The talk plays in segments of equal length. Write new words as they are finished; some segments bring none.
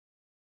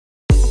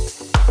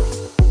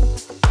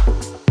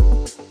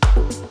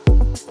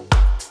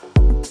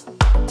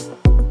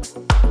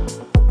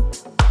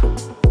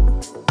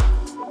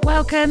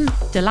Welcome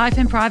to Life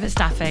in Private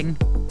Staffing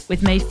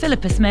with me,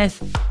 Philippa Smith,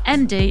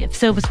 MD of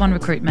Silver Swan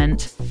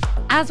Recruitment.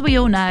 As we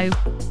all know,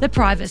 the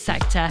private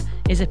sector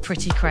is a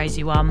pretty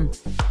crazy one.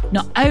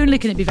 Not only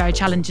can it be very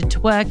challenging to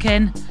work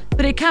in,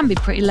 but it can be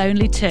pretty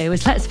lonely too,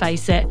 as let's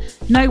face it,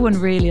 no one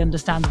really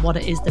understands what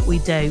it is that we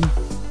do.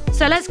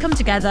 So let's come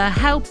together,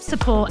 help,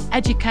 support,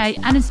 educate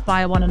and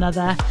inspire one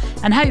another,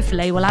 and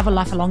hopefully we'll have a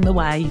laugh along the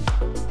way.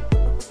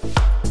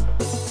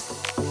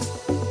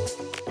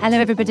 Hello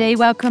everybody,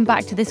 welcome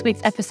back to this week's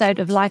episode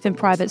of Life in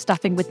Private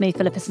Staffing with me,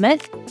 Philippa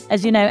Smith,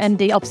 as you know,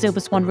 MD of Silver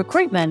Swan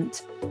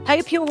Recruitment.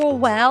 Hope you're all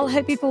well,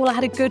 hope you've all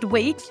had a good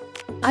week.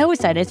 I always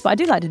say this, but I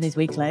do like doing these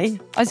weekly.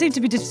 I seem to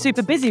be just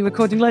super busy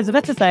recording loads of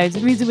episodes.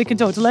 It means that we can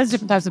talk to loads of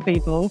different types of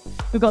people.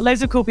 We've got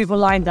loads of cool people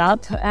lined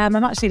up. I'm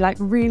actually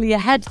really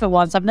ahead for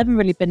once. I've never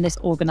really been this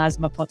organised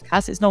in my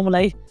podcast. It's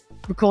normally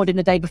recording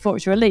the day before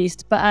it's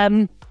released.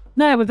 But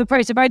no, we've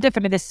approached it very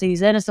differently this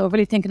season and sort of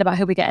really thinking about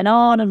who we're getting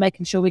on and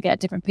making sure we get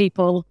different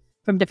people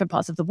from different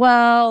parts of the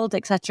world,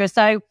 etc.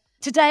 So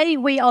today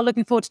we are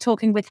looking forward to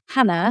talking with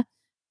Hannah.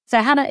 So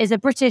Hannah is a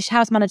British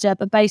house manager,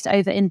 but based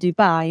over in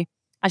Dubai.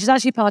 And she's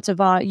actually part of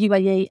our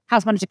UAE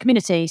house manager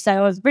community. So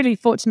I was really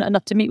fortunate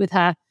enough to meet with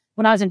her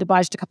when I was in Dubai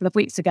just a couple of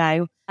weeks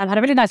ago. I had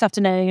a really nice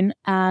afternoon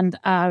and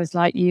I was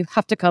like, you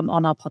have to come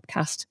on our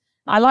podcast.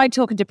 I like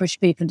talking to British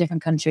people in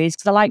different countries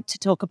because I like to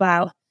talk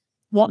about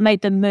what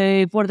made them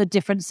move, what are the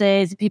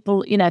differences.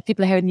 People are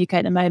here in the UK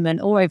at the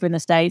moment or over in the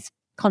States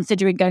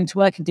considering going to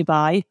work in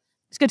Dubai.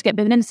 It's good to get a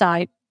bit of an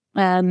insight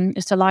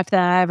as to life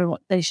there and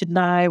what they should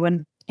know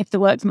and if the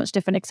work's much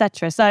different,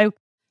 etc. So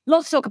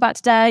lots to talk about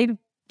today.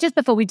 Just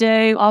before we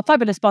do, our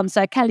fabulous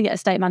sponsor, Kelly at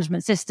Estate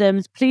Management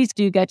Systems. Please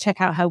do go check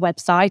out her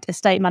website,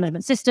 Estate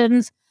Management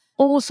Systems.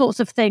 All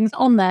sorts of things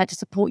on there to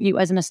support you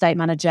as an estate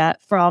manager,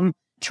 from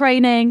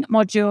training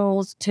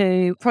modules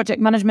to project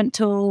management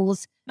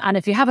tools. And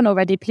if you haven't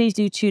already, please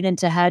do tune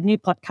into her new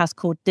podcast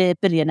called Dear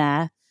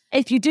Billionaire.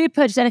 If you do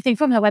purchase anything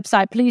from her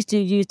website, please do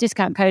use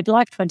discount code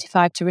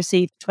LIFE25 to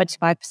receive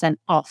 25%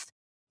 off.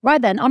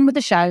 Right then, on with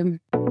the show.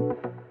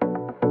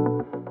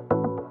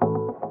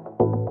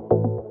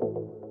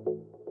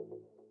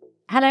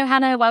 Hello,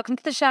 Hannah. Welcome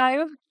to the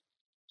show.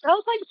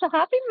 Oh, thanks for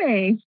having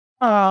me.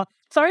 Oh,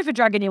 sorry for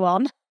dragging you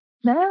on.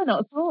 No, not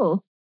at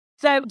all.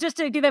 So just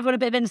to give everyone a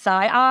bit of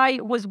insight, I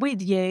was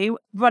with you,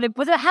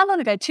 how long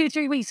ago?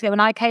 2-3 weeks ago when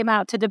I came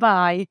out to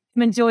Dubai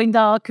and joined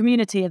our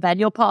community event.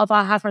 You're part of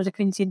our house manager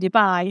community in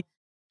Dubai.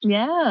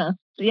 Yeah,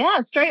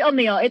 straight on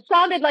the art. It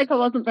sounded like I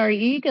wasn't very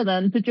eager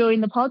then to join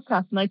the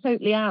podcast, and I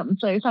totally am.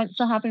 So thanks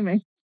for having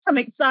me. I'm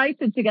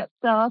excited to get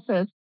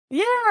started.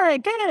 Yeah,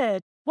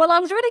 good. Well, I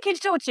was really keen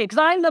to talk to you because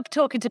I love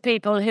talking to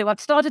people who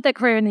have started their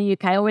career in the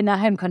UK or in their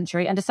home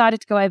country and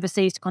decided to go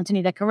overseas to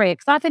continue their career.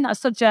 Because I think that's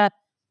such a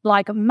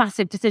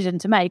massive decision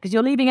to make, because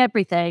you're leaving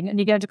everything and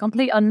you're going to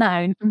complete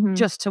unknown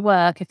just to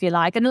work, if you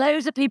like. And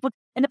loads of people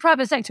in the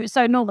private sector, it's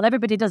so normal.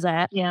 Everybody does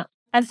it. Yeah.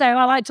 And so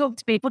I like talking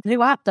to people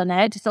who have done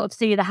it to sort of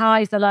see the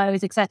highs, the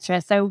lows,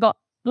 etc. So we've got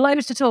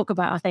loads to talk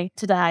about, I think,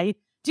 today.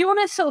 Do you want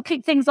to sort of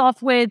kick things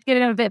off with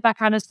giving a bit of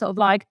background as sort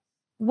of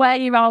where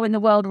you are in the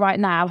world right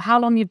now, how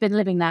long you've been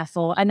living there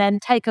for, and then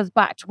take us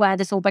back to where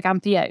this all began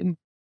for you?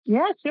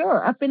 Yeah,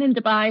 sure. I've been in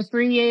Dubai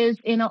 3 years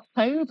in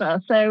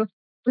October. So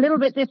a little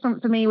bit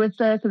different for me with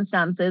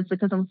circumstances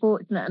because I'm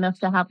fortunate enough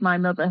to have my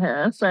mother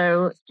here.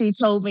 So she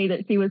told me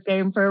that she was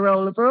going for a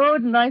role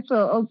abroad, and I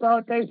thought, oh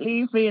God, don't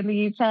leave me in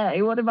the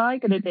UK. What am I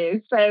going to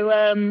do?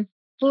 So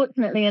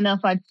fortunately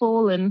enough, I'd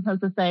fallen, as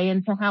I say,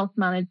 into house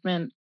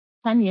management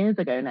 10 years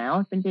ago now.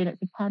 I've been doing it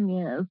for 10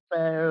 years.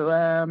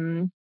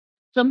 So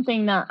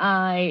something that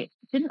I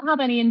didn't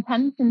have any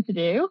intention to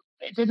do.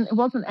 It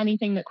wasn't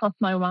anything that crossed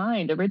my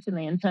mind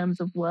originally in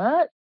terms of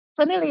work.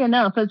 Funnily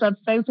enough, as I've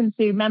spoken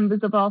to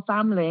members of our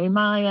family,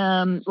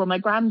 my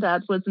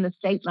granddad was an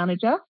estate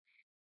manager,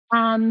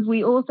 and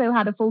we also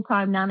had a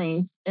full-time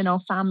nanny in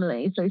our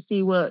family. So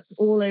she worked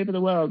all over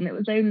the world, and it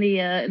was only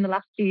in the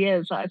last 2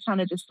 years that I kind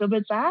of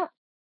discovered that.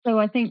 So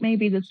I think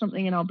maybe there's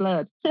something in our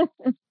blood.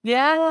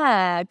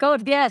 Yeah,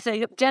 God, yeah.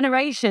 So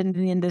generations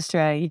in the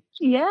industry.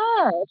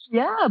 Yeah,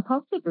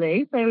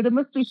 possibly. So there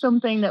must be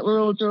something that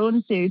we're all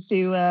drawn to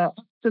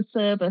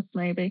service,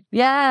 maybe.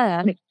 Yeah.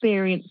 And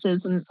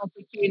experiences and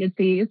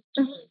opportunities.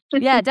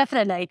 Yeah,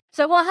 definitely.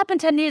 So what happened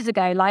 10 years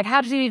ago?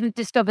 How did you even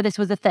discover this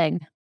was a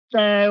thing?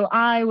 So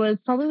I was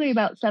probably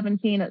about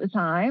 17 at the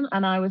time,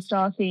 and I was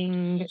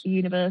starting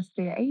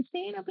university at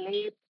 18, I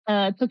believe.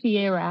 Took a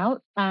year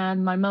out,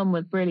 and my mum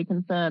was really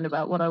concerned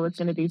about what I was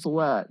going to do for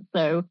work.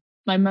 So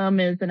my mum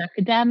is an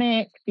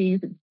academic.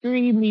 She's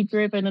extremely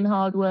driven and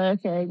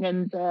hardworking.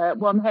 And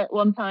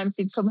one time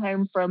she'd come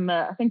home from,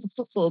 I think, a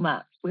football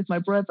match with my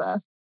brother.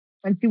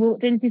 And she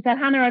walked in, she said,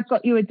 Hannah, I've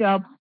got you a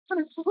job. And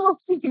I said, what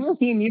do you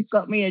mean you've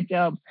got me a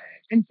job?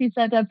 And she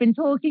said, I've been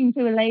talking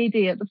to a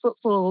lady at the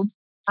football,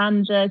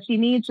 and she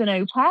needs an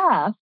au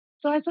pair.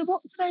 So I said,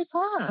 what's an au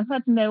pair? I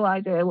had no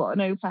idea what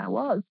an au pair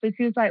was. But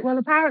she was like, well,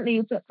 apparently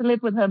you've got to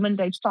live with her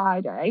Monday to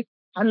Friday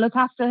and look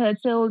after her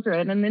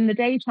children. And in the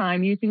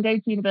daytime, you can go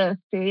to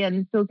university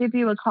and she'll give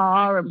you a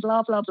car and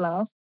blah, blah,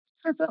 blah.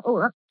 I thought, oh,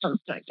 that sounds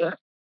quite good.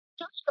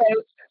 So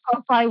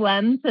off I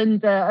went,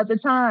 and at the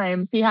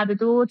time, she had a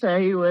daughter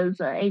who was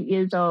 8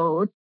 years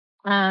old,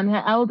 and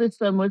her eldest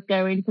son was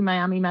going to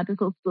Miami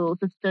Medical School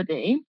to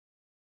study.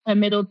 Her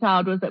middle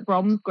child was at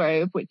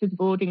Bromsgrove, which is a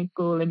boarding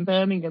school in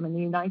Birmingham in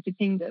the United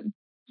Kingdom.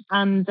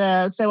 And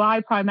so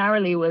I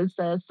primarily was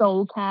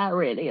sole care,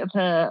 really, of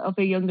her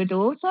younger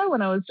daughter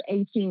when I was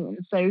 18.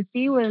 So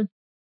she was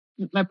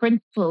my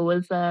principal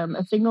was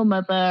a single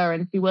mother,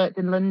 and she worked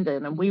in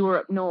London, and we were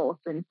up north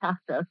in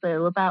Chester.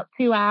 So about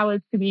 2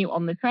 hours commute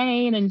on the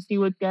train, and she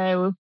would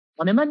go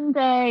on a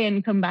Monday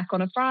and come back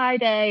on a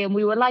Friday. And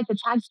we were like a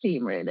tag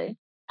team, really.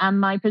 And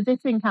my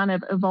position kind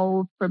of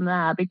evolved from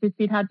there because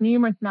she'd had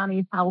numerous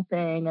nannies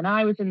helping, and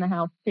I was in the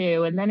house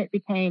too. And then it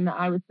became that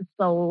I was the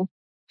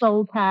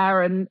sole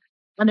care and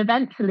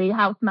eventually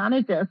house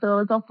manager. So I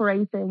was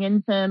operating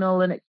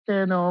internal and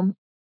external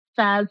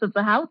affairs of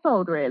the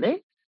household,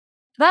 really.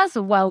 That's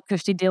a well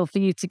cushy deal for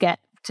you to get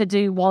to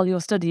do while you're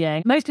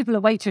studying. Most people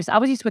are waitress. I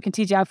was used to working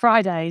TGI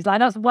Fridays. Like,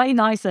 that's way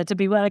nicer to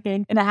be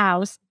working in a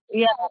house.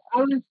 Yeah, I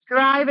was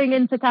driving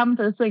into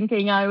campus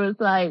thinking I was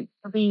like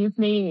bee's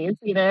knees,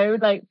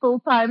 like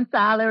full-time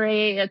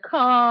salary, a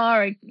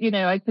car.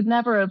 I could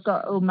never have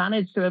got or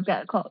managed to have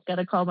get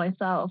a car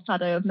myself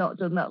had I have not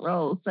done that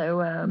role.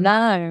 So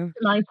No.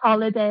 nice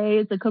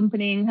holidays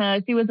accompanying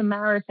her. She was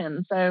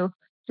American, so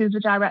she was the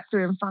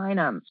director in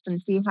finance,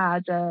 and she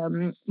had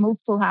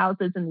multiple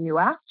houses in the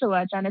US. So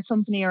I'd then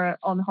accompany her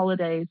on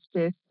holidays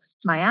to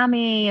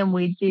Miami, and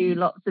we do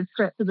lots of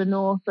trips to the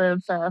north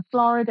of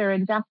Florida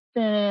and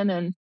Destin,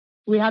 and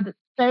we had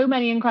so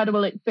many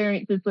incredible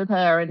experiences with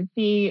her, and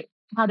she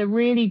had a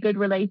really good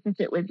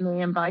relationship with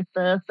me and vice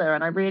versa,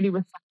 and I really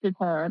respected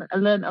her, and I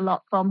learned a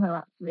lot from her.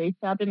 Actually,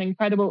 she had an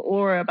incredible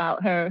aura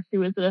about her. She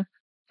was a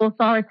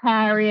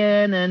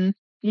authoritarian, and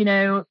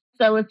so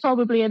I was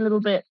probably a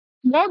little bit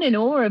not in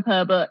awe of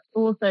her, but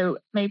also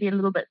maybe a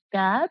little bit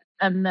scared.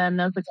 And then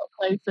as I got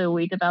closer,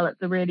 we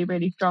developed a really,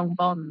 really strong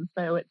bond.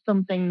 So it's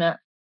something that,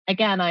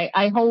 again,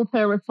 I hold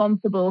her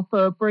responsible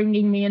for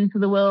bringing me into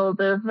the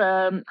world of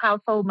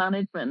household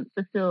management,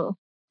 for sure.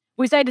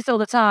 We say this all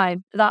the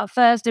time, that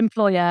first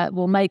employer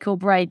will make or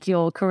break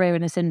your career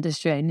in this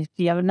industry. And if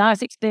you have a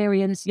nice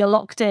experience, you're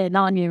locked in,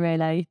 aren't you,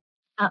 really?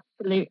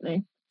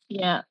 Absolutely.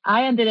 Yeah.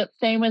 I ended up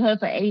staying with her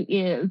for 8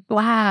 years.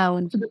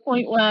 Wow. To the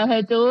point where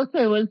her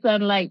daughter was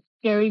then like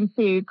going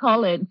to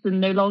college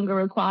and no longer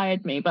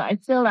required me, but I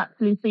still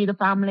actually see the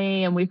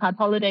family, and we've had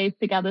holidays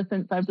together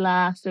since I've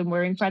left, and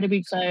we're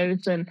incredibly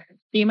close. And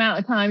the amount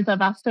of times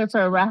I've asked her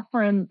for a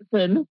reference,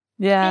 and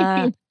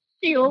Yeah.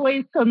 she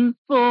always comes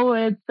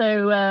forward.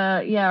 So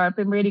I've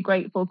been really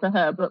grateful to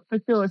her, but for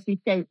sure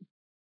she shaped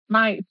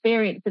my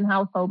experience in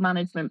household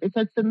management,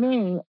 because for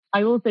me,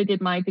 I also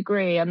did my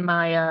degree, and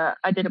I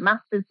did a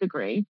master's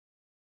degree.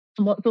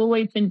 And what's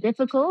always been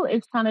difficult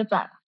is kind of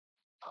that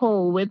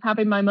pull with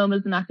having my mum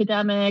as an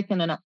academic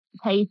and an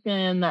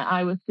expectation that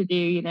I was to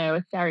do,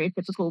 a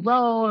stereotypical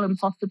role and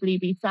possibly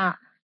be sat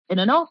in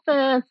an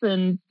office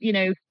and,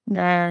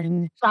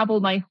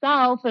 travel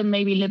myself and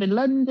maybe live in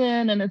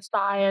London and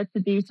aspire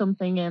to do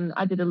something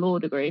I did a law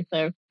degree.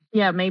 So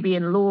yeah, maybe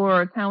in law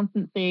or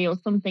accountancy or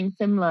something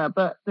similar.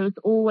 But there's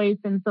always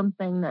been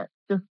something that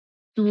just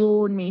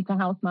drawn me to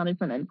house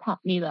management and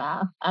tapped me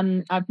there.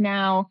 And I've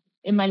now,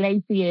 in my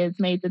later years,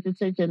 made the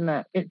decision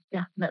that it's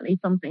definitely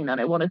something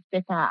that I want to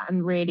stick at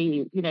and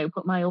really,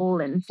 put my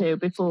all into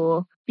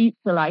before future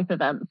life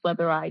events,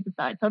 whether I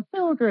decide to have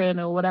children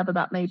or whatever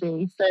that may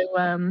be.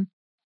 So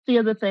the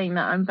other thing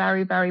that I'm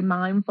very, very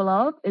mindful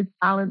of is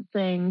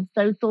balancing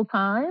social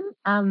time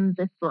and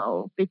this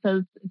role,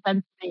 because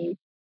essentially,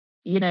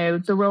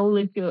 the role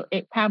is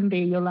it can be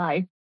your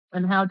life,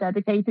 and how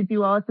dedicated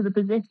you are to the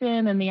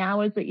position and the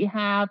hours that you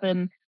have,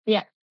 and the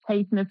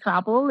expectation of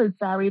travel is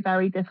very,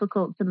 very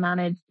difficult to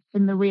manage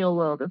in the real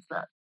world of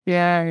such.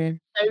 Yeah.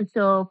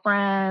 Social,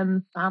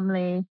 friends,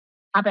 family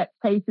have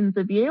expectations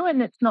of you,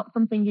 and it's not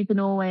something you can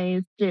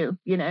always do,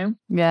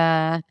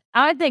 Yeah.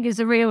 I think it's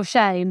a real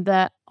shame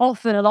that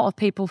often a lot of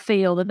people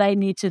feel that they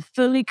need to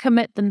fully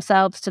commit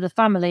themselves to the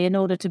family in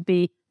order to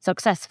be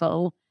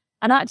successful.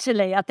 And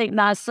actually, I think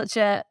that's such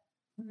a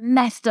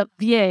messed up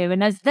view.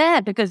 And it's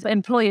there because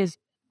employers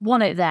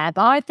want it there.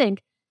 But I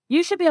think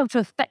you should be able to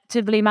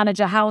effectively manage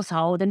a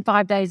household in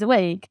 5 days a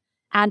week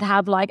and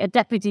have like a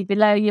deputy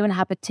below you and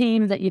have a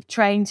team that you've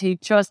trained to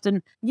trust.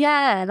 And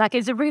yeah, like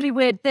it's a really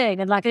weird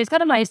thing. And like, it's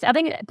kind of nice. I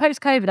think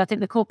post-COVID, I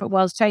think the corporate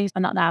world's changed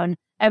on that now. And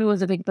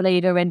everyone's a big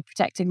believer in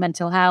protecting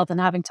mental health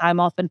and having time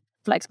off and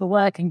flexible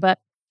working. But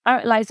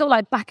like, it's all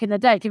like back in the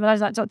day, people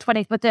like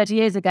 20 or 30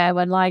 years ago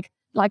when like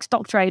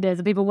stock traders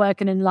and people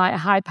working in like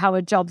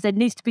high-powered jobs, it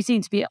needs to be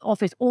seen to be at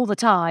office all the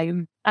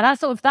time. And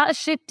that has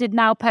shifted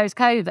now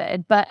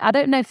post-COVID, but I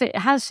don't know if it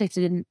has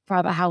shifted in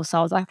private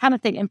households. I kind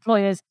of think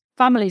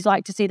families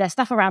like to see their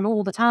stuff around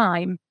all the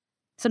time.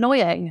 It's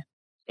annoying.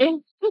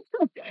 And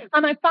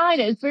I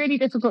find it's really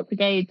difficult to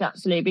gauge,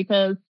 actually,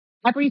 because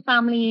every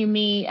family you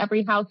meet,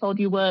 every household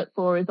you work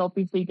for is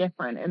obviously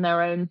different in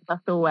their own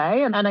special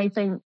way. And I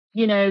think,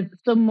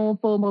 some more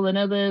formal than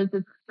others.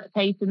 It's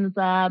expectations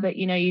there that,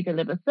 you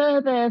deliver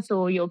service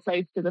or you're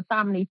close to the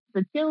family,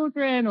 the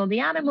children or the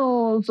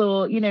animals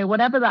or,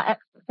 whatever that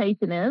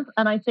expectation is.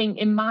 And I think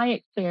in my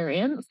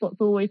experience, what's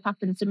always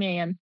happened to me,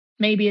 and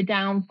maybe a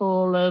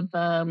downfall of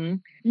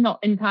not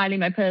entirely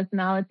my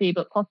personality,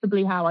 but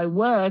possibly how I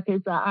work,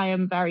 is that I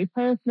am very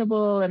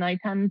personable and I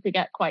tend to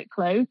get quite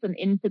close and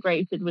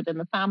integrated within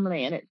the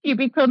family. And you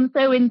become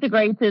so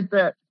integrated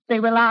that they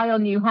rely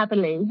on you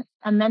heavily,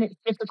 and then it's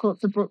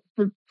difficult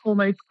to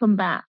almost come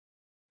back.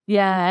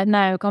 Yeah,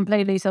 no,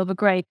 completely sort of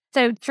agree.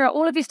 So throughout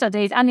all of your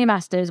studies and your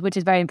masters, which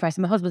is very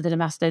impressive, my husband did a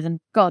masters and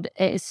God,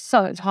 it is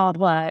such hard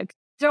work.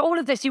 Throughout all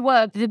of this, you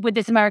worked with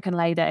this American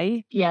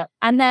lady. Yeah.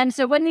 And then,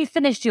 so when you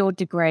finished your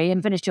degree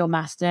and finished your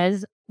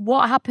masters,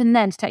 what happened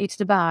then to take you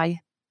to Dubai?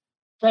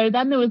 So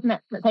then there was an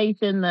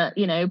expectation that,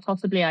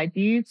 possibly I'd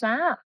use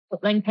that,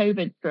 but then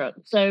COVID struck.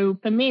 So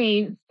for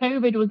me,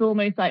 COVID was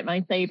almost like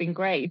my saving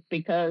grace,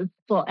 because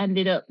what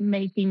ended up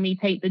making me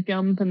take the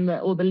jump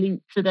or the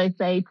leap, should I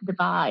say, to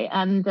Dubai.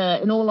 And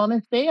in all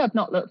honesty, I've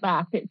not looked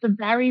back. It's a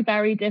very,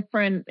 very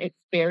different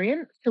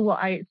experience to what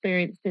I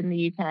experienced in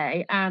the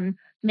UK. And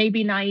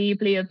maybe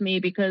naively of me,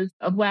 because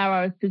of where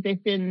I was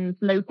positioned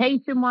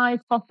location-wise,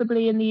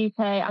 possibly in the UK.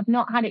 I've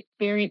not had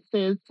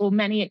experiences or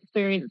many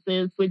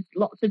experiences with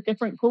lots of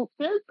different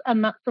cultures,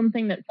 and that's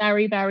something that's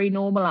very, very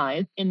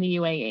normalized in the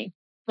UAE.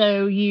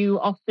 So you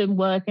often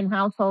work in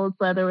households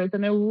where there is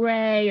an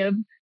array of,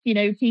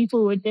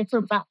 people with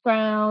different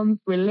backgrounds,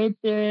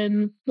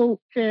 religions,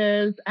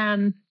 cultures,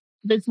 and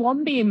there's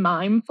one being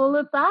mindful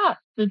of that.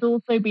 There's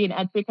also being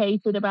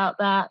educated about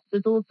that.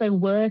 There's also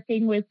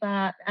working with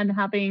that and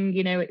having,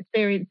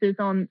 experiences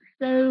on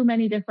so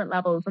many different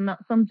levels. And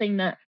that's something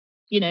that,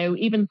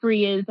 even 3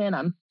 years in,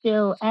 I'm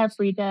still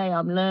every day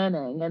I'm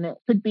learning. And it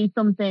could be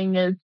something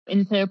as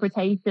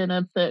interpretation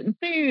of certain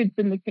foods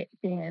in the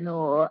kitchen,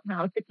 or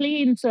how to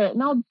clean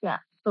certain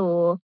objects,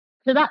 or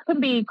so that can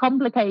be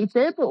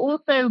complicated, but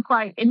also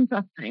quite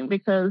interesting,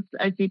 because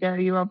as you go,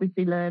 you're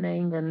obviously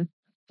learning and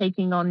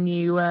taking on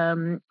new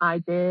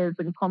ideas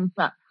and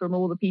concepts from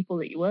all the people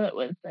that you work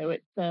with. So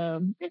it's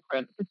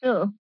different for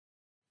sure.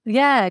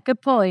 Yeah,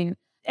 good point.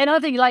 And I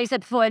think, like you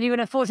said before, and you're in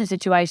a fortunate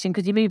situation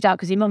because you moved out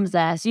because your mum's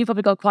there. So you've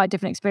probably got quite a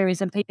different experience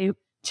than people who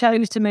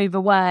chose to move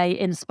away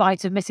in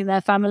spite of missing their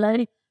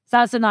family. So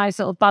that's a nice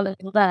sort of balance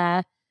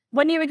there.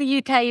 When you're in the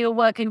UK, you're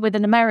working with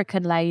an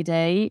American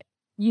lady.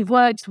 You've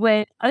worked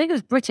with, I think it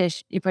was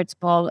British, your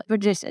principal,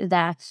 British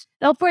there.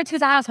 They operated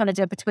as a house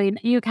manager between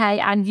UK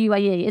and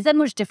UAE. Is there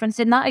much difference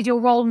in that? Is your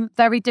role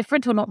very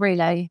different or not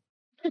really?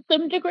 To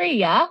some degree,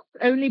 yes.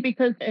 Only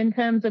because in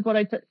terms of what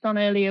I touched on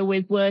earlier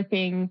with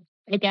working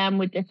again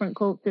with different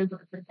cultures,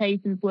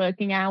 expectations,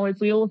 working hours,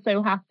 we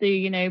also have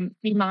to,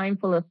 be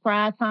mindful of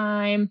prayer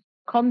time.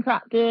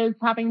 Contractors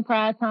having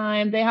prayer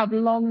time, they have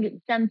long,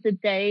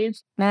 extensive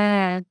days.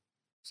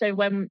 So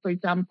when, for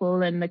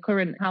example, in the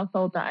current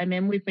household that I'm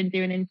in, we've been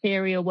doing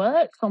interior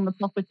works on the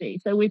property.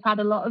 So we've had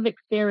a lot of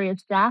exterior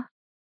staff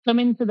come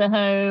into the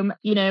home,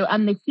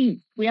 and the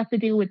heat. We have to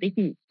deal with the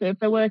heat. So if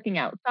they're working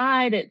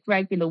outside, it's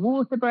regular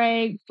water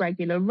breaks,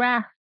 regular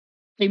rest.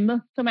 They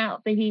must come out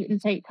of the heat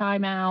and take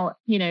time out,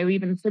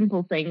 even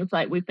simple things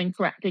like we've been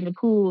correcting a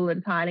pool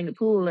and tiling a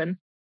pool, and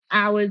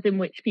hours in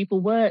which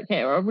people work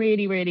here are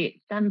really, really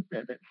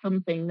extensive. It's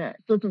something that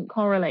doesn't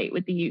correlate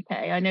with the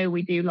UK. I know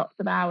we do lots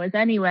of hours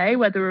anyway,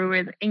 whether we're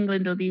in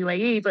England or the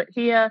UAE, but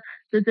here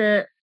there's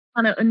a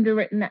kind of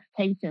underwritten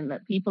expectation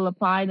that people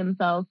apply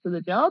themselves to the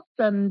jobs,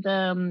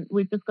 and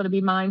we've just got to be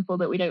mindful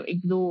that we don't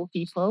ignore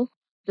people.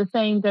 The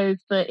same goes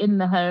for in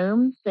the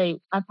home. So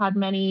I've had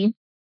many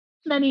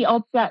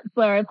objects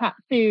where I've had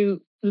to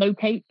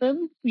locate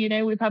them.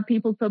 We've had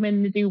people come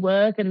in to do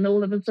work and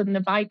all of a sudden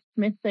the bike's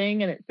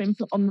missing and it's been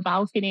put on the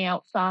balcony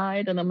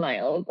outside. And I'm like,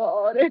 oh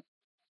God,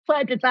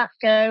 where did that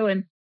go?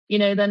 And,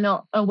 they're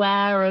not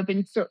aware of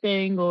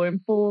instructing or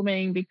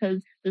informing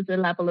because there's a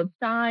level of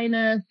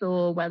shyness,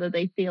 or whether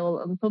they feel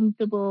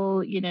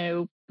uncomfortable,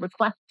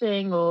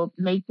 requesting or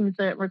making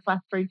certain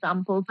requests, for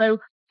example. So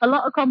a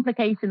lot of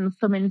complications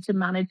come into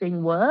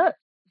managing work.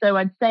 So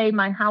I'd say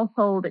my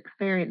household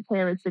experience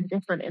here has been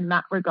different in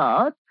that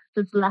regard.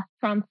 There's less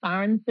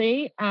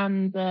transparency,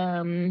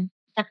 and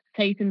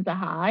expectations are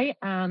high,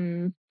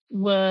 and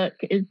work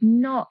is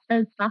not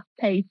as fast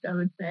paced, I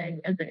would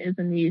say, as it is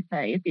in the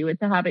UK if you were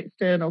to have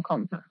external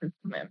contractors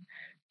come in.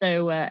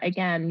 So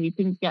again, you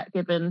can get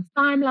given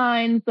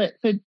timelines that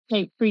could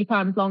take 3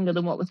 times longer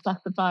than what was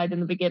specified in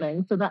the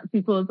beginning. So that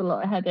can cause a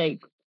lot of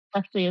headache,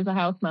 especially as a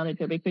house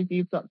manager, because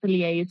you've got to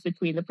liaise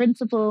between the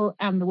principal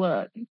and the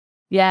work.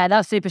 Yeah,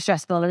 that's super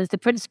stressful. And it's the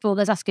principal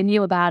that's asking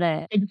you about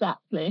it.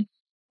 Exactly.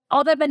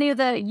 Are there many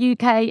other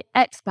UK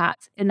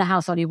expats in the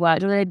household you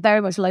worked, or are they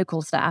very much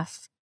local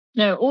staff?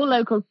 No, all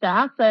local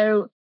staff.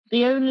 So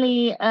the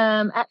only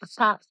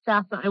expat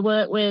staff that I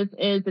work with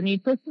is a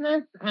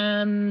nutritionist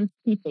and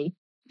PT,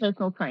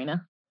 personal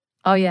trainer.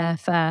 Oh yeah,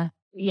 fair.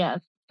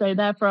 Yes. So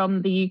they're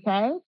from the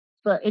UK.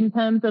 But in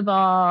terms of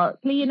our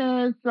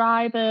cleaners,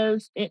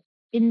 drivers, it's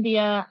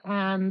India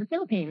and the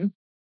Philippines.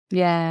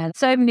 Yeah,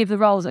 so many of the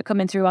roles that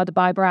come in through our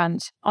Dubai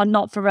branch are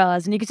not for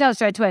us. And you can tell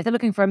straight away, if they're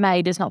looking for a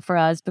maid, it's not for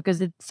us because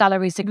the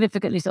salary is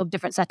significantly sort of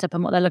different setup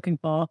and what they're looking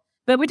for.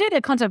 But we do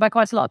get contacted by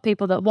quite a lot of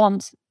people that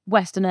want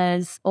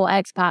Westerners or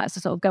expats to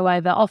sort of go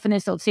over, often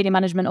it's sort of senior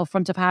management or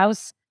front of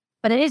house.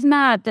 But it is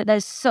mad that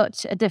there's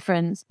such a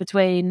difference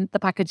between the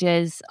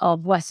packages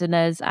of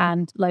Westerners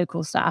and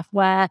local staff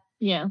where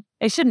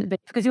it shouldn't be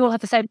because you all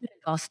have the same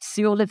costs.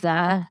 You all live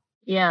there.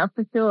 Yeah,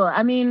 for sure.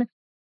 I mean,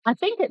 I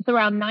think it's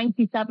around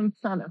 97%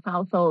 of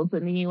households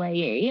in the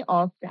UAE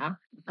are staff.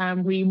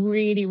 And we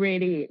really,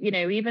 really,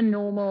 even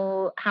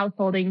normal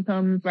household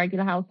incomes,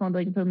 regular household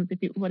incomes,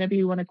 whatever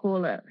you want to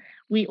call it,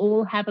 we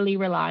all heavily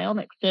rely on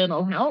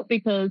external help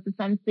because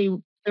essentially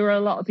there are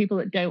a lot of people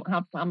that don't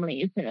have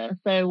families here.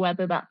 So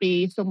whether that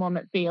be someone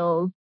that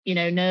feels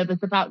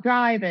nervous about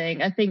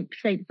driving. I think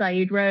Sheikh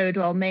Zayed Road,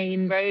 our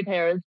main road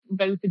here, is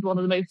voted one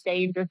of the most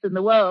dangerous in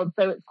the world.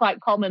 So it's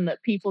quite common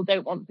that people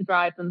don't want to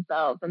drive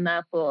themselves and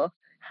therefore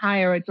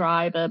hire a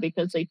driver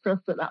because they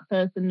trust that that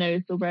person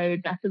knows the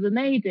road better than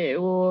they do.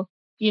 Or,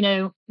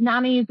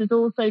 nannies is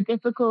also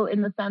difficult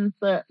in the sense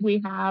that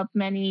we have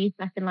many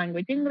second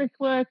language English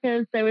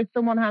workers. So if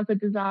someone has a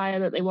desire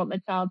that they want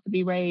their child to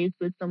be raised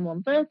with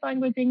someone first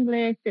language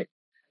English,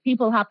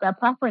 people have their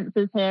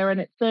preferences here, and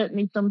it's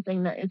certainly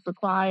something that is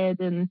required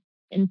in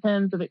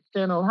terms of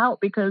external help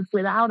because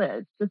without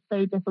it, it's just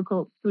so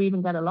difficult to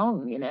even get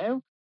along,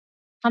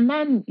 And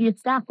then your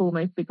staff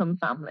almost become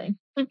family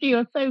because you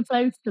are so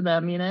close to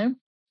them,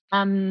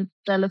 and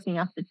they're looking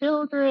after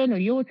children or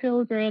your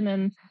children.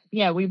 And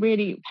yeah, we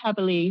really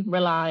heavily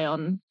rely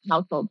on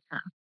household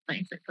staff,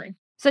 basically.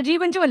 So do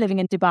you enjoy living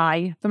in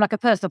Dubai from like a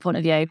personal point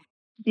of view?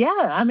 Yeah,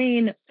 I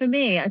mean, for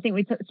me, I think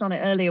we touched on it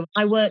earlier.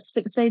 I work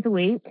 6 days a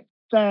week.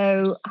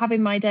 So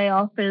having my day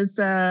off is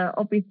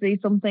obviously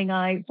something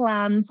I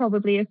plan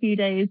probably a few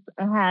days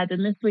ahead.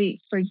 And this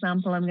week, for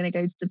example, I'm going to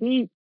go to the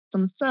beach,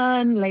 some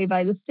sun, lay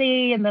by the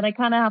sea. And then I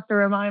kind of have to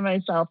remind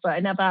myself that I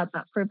never had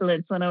that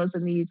privilege when I was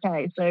in the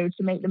UK. So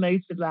to make the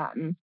most of that,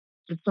 and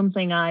it's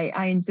something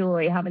I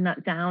enjoy having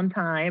that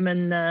downtime.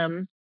 And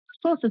of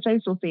course, the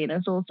social scene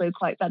is also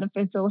quite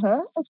beneficial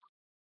here.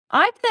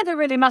 I've never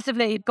really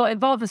massively got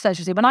involved with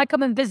social scene. When I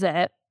come and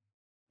visit,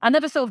 I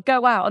never sort of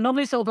go out. I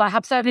normally sort of like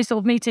have so many sort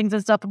of meetings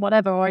and stuff and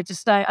whatever, or I just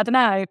stay, I don't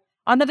know.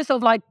 I've never sort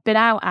of like been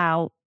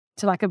out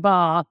to like a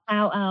bar.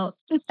 Out.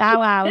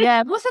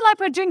 Yeah. What's it like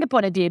for a drinker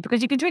point of view?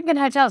 Because you can drink in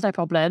hotels, no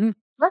problem.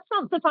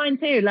 Restaurants are fine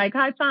too. Like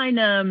I find,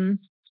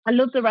 I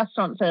love the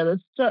restaurants here.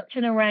 There's such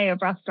an array of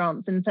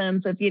restaurants in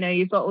terms of,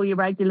 you've got all your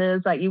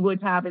regulars like you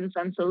would have in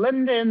central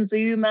London,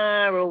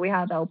 Zuma, or we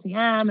have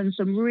LPM, and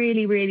some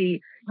really,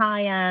 really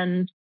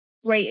high-end,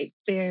 great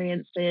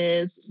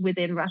experiences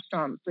within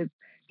restaurants with,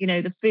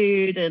 the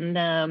food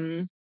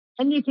and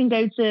you can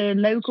go to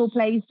local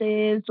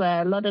places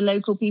where a lot of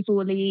local people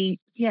will eat.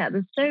 Yeah,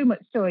 there's so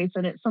much choice,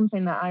 and it's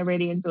something that I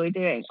really enjoy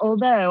doing.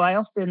 Although I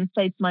often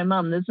say to my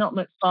mum, there's not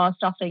much bar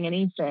stuffing and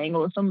eating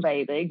or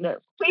sunbathing that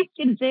we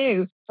can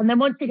do. And then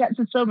once you get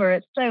to summer,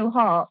 it's so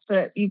hot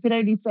that you can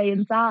only stay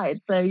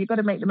inside. So you've got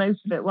to make the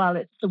most of it while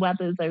the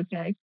weather's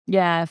okay.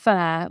 Yeah,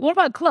 fair. What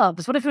about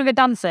clubs? What if you go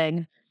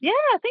dancing? Yeah,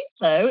 I think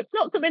so. It's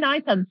not something I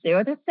tend to do.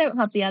 I just don't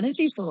have the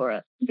energy for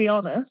it, to be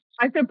honest.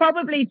 I could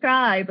probably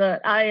try,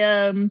 but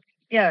I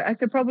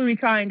could probably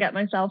try and get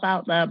myself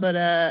out there, but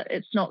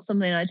it's not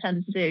something I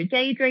tend to do.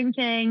 Day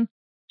drinking,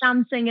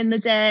 dancing in the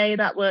day,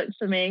 that works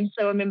for me.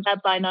 So I'm in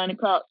bed by 9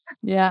 o'clock.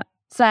 Yeah,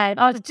 same.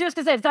 I was just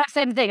going to say the exact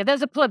same thing. If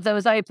there's a club that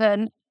was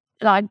open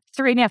like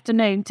 3 in the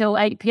afternoon till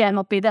 8 p.m,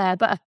 I'll be there.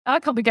 But I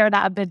can't be going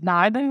out at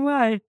midnight, no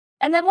way.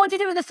 And then what do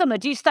you do in the summer?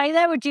 Do you stay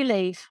there or do you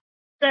leave?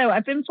 So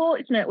I've been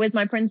fortunate with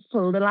my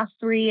principal. The last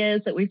 3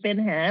 years that we've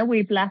been here,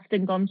 we've left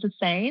and gone to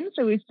Spain.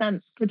 So we've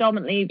spent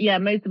predominantly,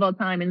 most of our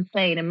time in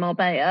Spain, in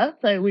Marbella.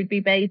 So we'd be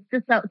based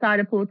just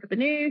outside of Porto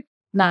Banús.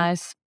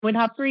 Nice. We'd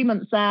have 3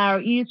 months there,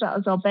 use that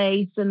as our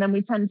base, and then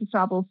we tend to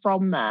travel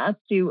from there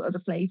to other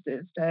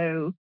places.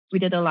 So we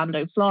did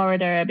Orlando,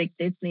 Florida, a big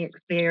Disney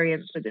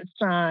experience with his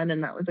son,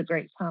 and that was a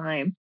great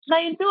time.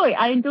 And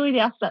I enjoy the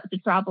aspect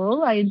of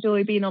travel. I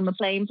enjoy being on the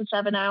plane for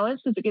 7 hours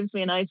because it gives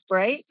me a nice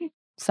break.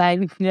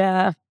 Same,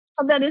 yeah.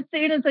 And then as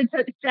soon as I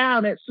touch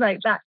down, it's like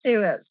back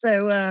to it.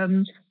 So,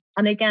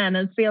 and again,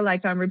 I feel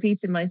like I'm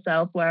repeating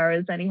myself,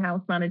 whereas any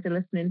house manager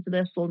listening to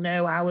this will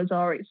know hours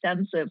are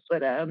extensive.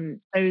 But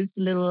those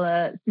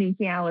little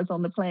sneaky hours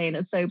on the plane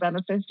are so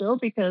beneficial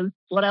because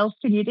what else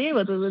can you do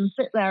other than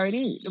sit there and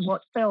eat and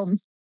watch films?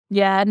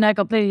 Yeah, no,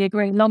 completely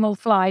agree. Long haul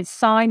flights,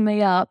 sign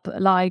me up.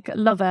 Like,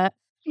 love it.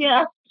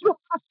 Yeah.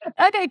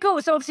 Okay,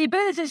 cool. So obviously you've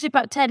been in this industry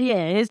about 10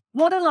 years.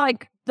 What are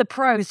like the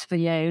pros for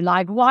you?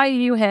 Like, why are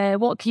you here?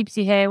 What keeps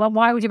you here?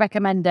 Why would you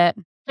recommend it?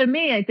 For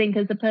me, I think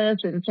as a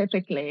person,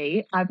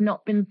 typically, I've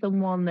not been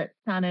someone that's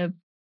kind of,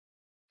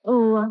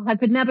 I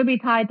could never be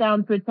tied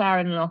down to a chair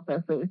in an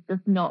office. It was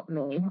just not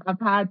me. I've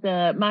had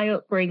my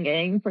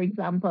upbringing, for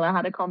example, I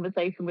had a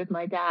conversation with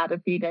my dad a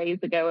few days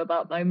ago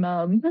about my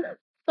mum.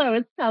 So I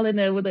was telling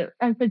her with it,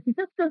 I said, she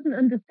just doesn't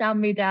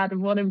understand me, Dad,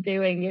 and what I'm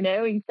doing, you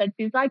know? He said,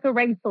 she's like a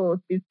racehorse.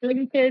 She's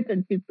blinkered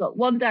and she's got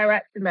one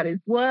direction, that is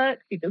work.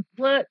 She just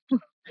works.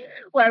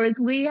 Whereas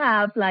we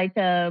have like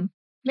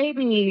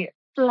maybe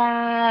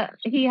flair.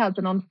 He has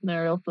an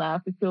entrepreneurial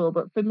flair for sure,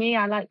 but for me,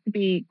 I like to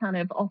be kind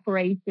of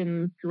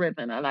operations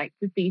driven. I like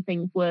to see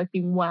things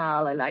working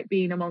well. I like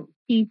being amongst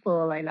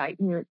people. I like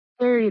new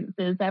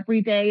experiences.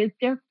 Every day is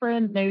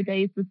different. No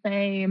day is the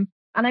same.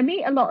 And I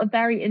meet a lot of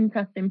very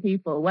interesting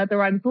people,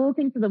 whether I'm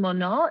talking to them or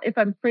not. If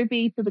I'm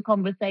privy to the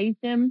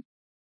conversation,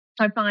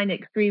 I find it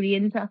extremely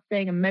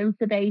interesting and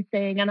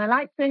motivating. And I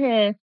like to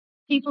hear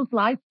people's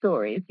life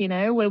stories. You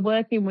know, we're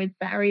working with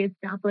very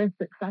established,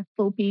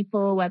 successful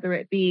people, whether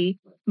it be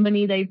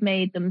money they've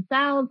made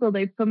themselves or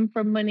they've come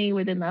from money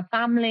within their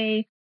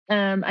family.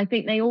 I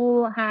think they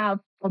all have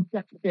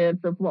objectives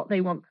of what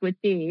they want to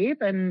achieve.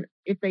 And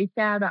if they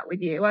share that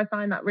with you, I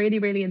find that really,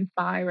 really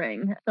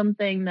inspiring.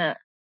 Something that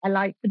I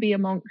like to be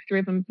amongst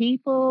driven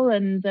people.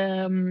 And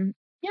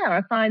yeah,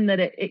 I find that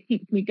it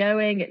keeps me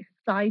going. It's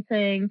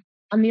exciting.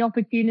 And the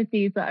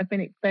opportunities that I've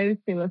been exposed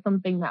to are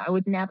something that I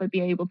would never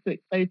be able to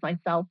expose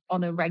myself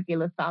on a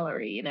regular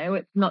salary. You know,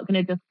 it's not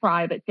going to just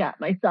private jet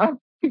myself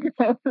to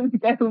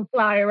go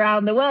fly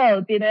around the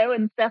world, you know,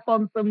 and step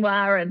on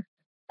somewhere. And,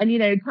 you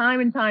know,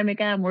 time and time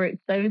again, we're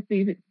exposed to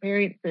these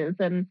experiences.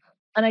 And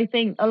I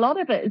think a lot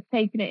of it is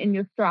taking it in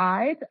your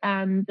stride.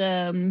 And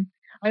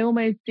I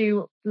almost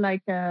do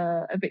like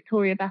a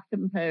Victoria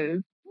Beckham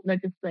pose. And I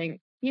just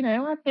think, you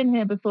know, I've been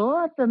here before.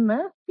 I've done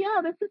this.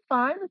 Yeah, this is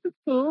fine. This is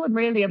cool. And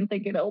really, I'm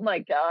thinking, oh my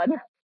God.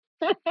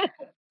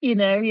 You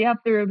know, you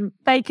have to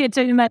Fake it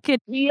till you make it.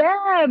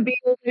 yeah, be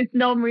almost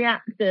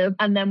non-reactive.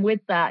 And then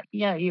with that,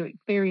 yeah, you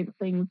experience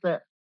things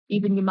that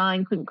even your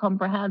mind couldn't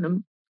comprehend.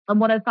 And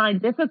what I find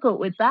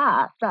difficult with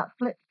that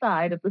flip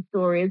side of the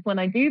story is when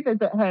I do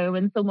visit home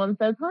and someone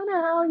says,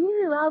 Hannah, how are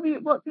you?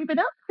 What have you been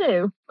up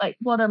to? Like,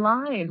 what a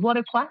line, what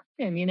a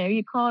question. You know,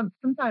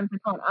 sometimes I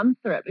can't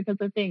answer it because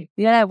I think,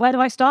 Yeah, where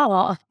do I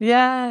start?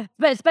 Yeah.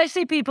 But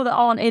especially people that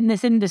aren't in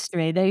this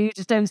industry, they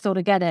just don't sort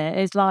of get it.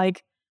 It's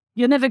like,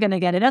 you're never going to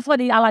get it. That's why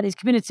I like these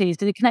communities,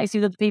 because it connects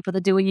you with the people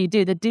that do what you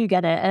do, that do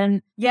get it.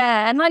 And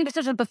yeah, and like we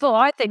said before,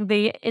 I think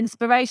the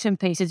inspiration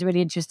piece is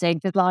really interesting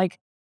because, like,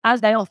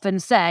 as they often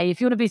say, if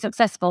you want to be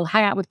successful,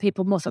 hang out with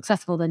people more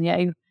successful than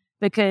you,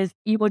 because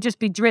you will just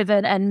be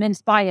driven and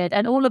inspired.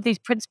 And all of these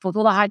principles,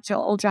 all the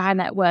ultra high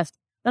net worth,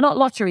 they're not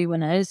lottery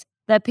winners.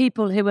 They're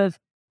people who have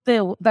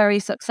built very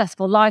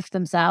successful life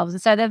themselves.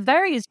 And so they're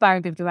very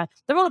inspiring people to run.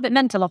 They're all a bit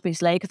mental,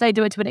 obviously, because they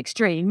do it to an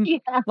extreme.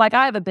 yeah, Like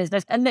I have a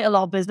business, a little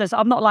old business.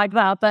 I'm not like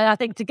that. But I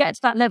think to get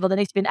to that level, there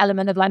needs to be an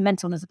element of like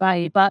mentalness about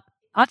you. But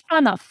I'd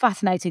find that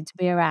fascinating to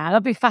be around.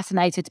 I'd be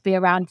fascinated to be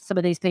around some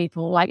of these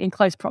people, like in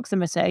close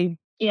proximity.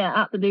 yeah,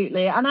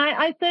 absolutely. And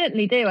I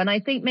certainly do. And I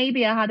think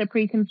maybe I had a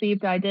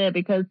preconceived idea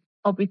because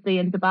obviously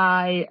in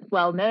Dubai,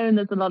 well known,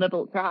 there's a lot of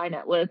ultra high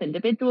net worth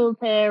individuals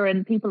here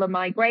and people are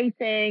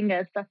migrating,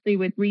 especially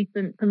with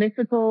recent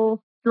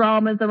political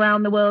dramas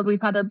around the world.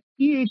 We've had a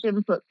huge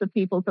influx of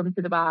people come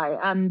to Dubai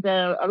and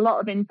a lot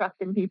of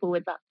interesting people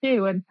with that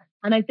too. And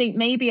I think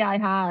maybe I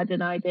had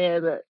an idea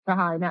that the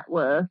high net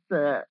worth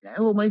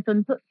almost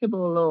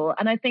untouchable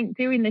and I think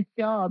doing this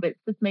job, it's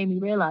just made me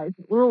realize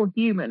that we're all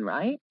human,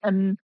 right?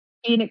 And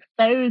being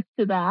exposed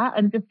to that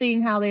and just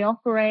seeing how they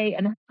operate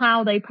and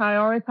how they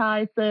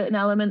prioritize certain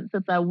elements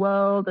of their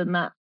world and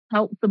that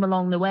helps them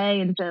along the way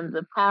in terms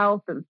of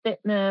health and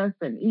fitness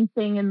and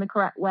eating in the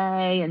correct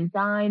way and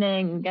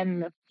dining and getting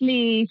enough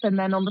sleep. And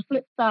then on the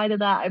flip side of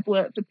that, I've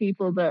worked for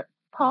people that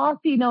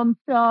party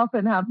nonstop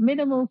and have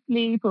minimal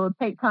sleep or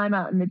take time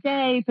out in the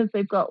day because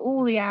they've got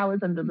all the hours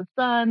under the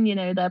sun. You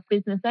know, they're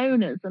business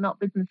owners, they're not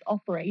business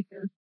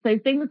operators. So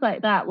things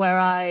like that where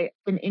I've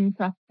been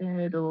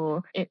interested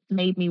or it's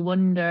made me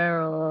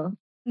wonder or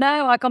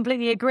No, I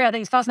completely agree. I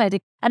think it's fascinating.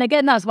 And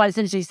again, that's why this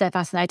industry is so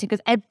fascinating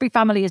because every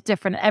family is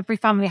different. Every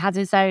family has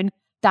its own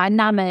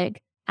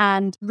dynamic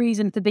and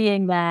reason for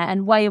being there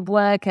and way of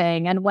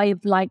working and way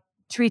of like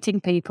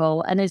treating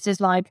people. And it's just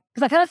like,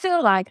 because I kind of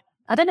feel like,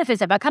 I don't know if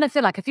it's it, but I kind of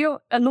feel like if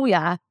you're a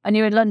lawyer and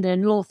you're in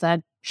London, law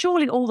firm,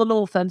 surely all the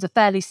law firms are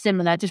fairly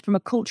similar just from a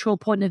cultural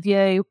point of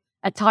view,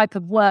 a type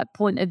of work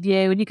point of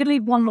view. And you could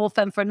leave one law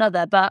firm for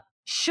another, but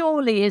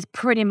surely is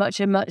pretty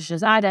much as much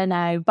as, I don't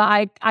know,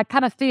 but I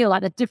kind of feel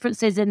like the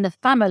differences in the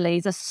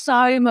families are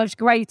so much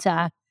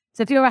greater.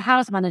 So if you're a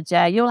house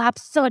manager, you'll have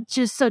such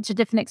a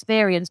different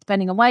experience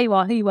depending on where you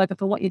are, who you're working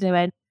for, what you're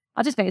doing.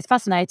 I just think it's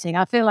fascinating.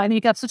 I feel like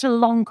you could have such a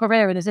long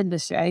career in this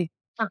industry.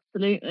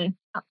 absolutely,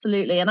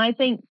 absolutely. And I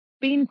think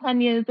being 10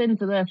 years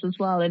into this as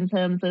well, in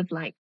terms of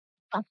like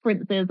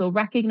preferences or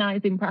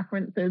recognizing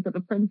preferences of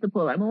a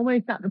principal, I'm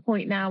almost at the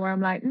point now where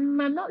I'm like,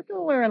 I'm not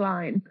sure we're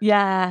aligned.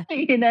 Yeah.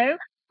 You know,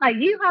 like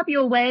you have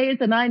your ways,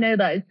 and I know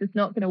that it's just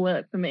not going to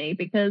work for me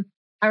because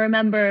I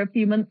remember a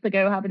few months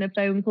ago having a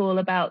phone call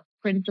about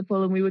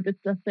principal and we were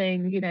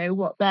discussing, you know,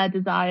 what their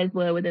desires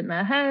were within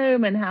their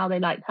home and how they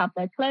like to have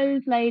their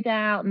clothes laid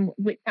out and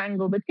which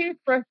angle the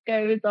toothbrush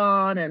goes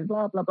on and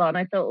blah, blah, blah. And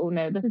I thought, oh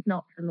no, this is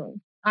not for me.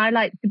 I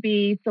like to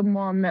be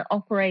someone that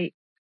operates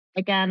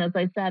again, as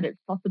I said, it's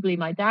possibly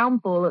my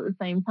downfall at the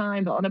same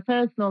time, but on a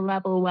personal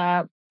level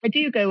where I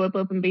do go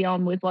above and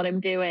beyond with what I'm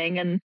doing.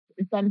 And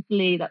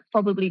essentially that's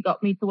probably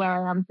got me to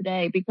where I am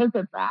today because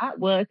of that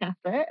work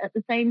effort. At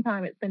the same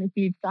time, it's been a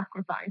huge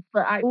sacrifice,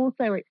 but I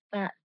also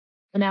expect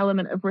an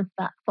element of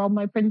respect from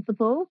my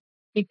principals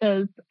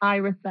because I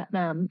respect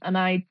them and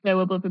I go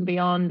above and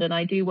beyond and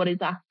I do what is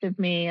asked of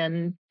me.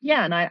 And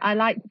yeah, and I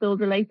like to build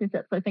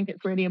relationships. I think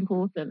it's really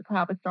important to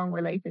have a strong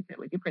relationship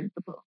with your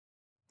principal.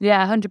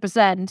 Yeah,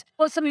 100%.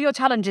 What's some of your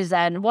challenges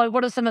then?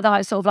 What are some of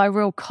the sort of like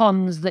real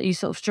cons that you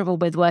sort of struggle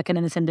with working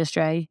in this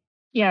industry?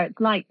 Yeah, it's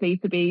likely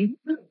to be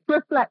a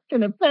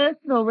reflection of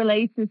personal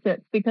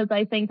relationships because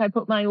I think I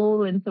put my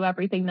all into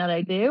everything that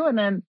I do. And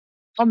then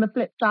on the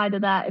flip side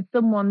of that, if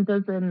someone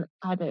doesn't,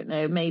 I don't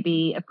know,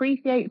 maybe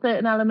appreciate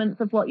certain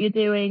elements of what you're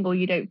doing or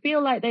you don't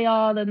feel like they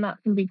are, then that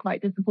can be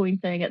quite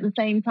disappointing. At the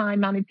same time,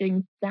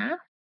 managing staff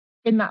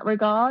in that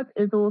regard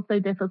is also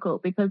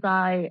difficult because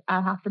I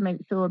have to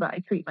make sure that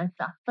I treat my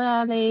staff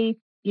fairly,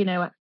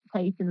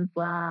 expectations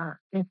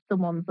where if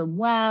someone's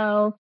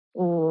unwell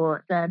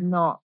or they're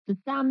not the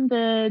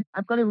standard,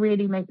 I've got to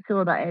really make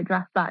sure that I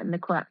address that in the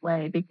correct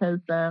way because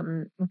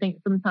I think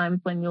sometimes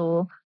when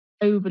you're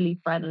overly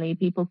friendly,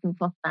 people can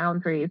cross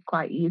boundaries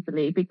quite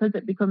easily because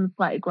it becomes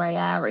quite a grey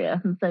area.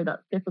 And so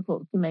that's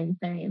difficult to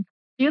maintain.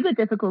 The other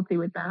difficulty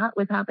with that,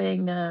 with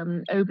having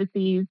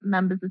overseas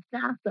members of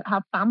staff that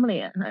have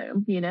family at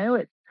home,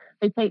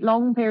 they take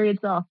long periods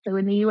off. So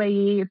in the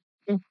UAE,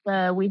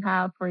 if we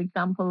have, for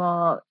example,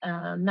 our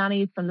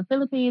nannies from the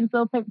Philippines,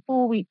 they'll take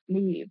 4 weeks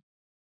leave.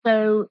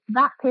 So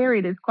that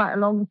period is quite a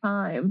long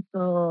time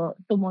for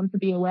someone to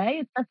be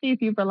away, especially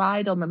if you've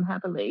relied on them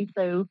heavily.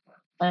 So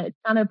it's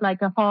kind of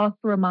like a harsh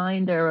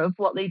reminder of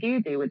what they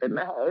do within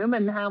the home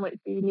and how much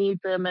you need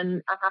them.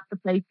 And I have to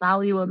place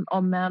value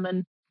on them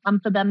and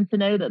for them to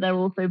know that they're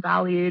also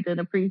valued and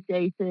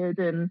appreciated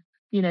and,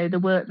 the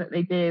work that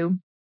they do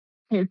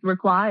is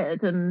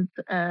required and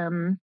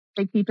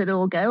they keep it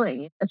all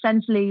going.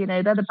 Essentially,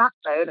 they're the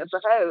backbone of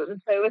the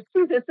home. So as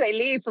soon as they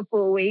leave for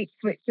 4 weeks,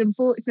 which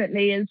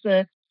unfortunately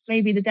is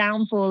maybe the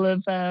downfall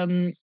of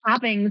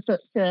having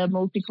such a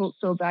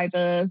multicultural,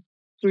 diverse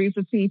group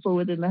of people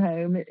within the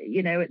home,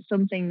 it's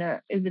something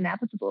that is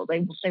inevitable.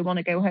 They want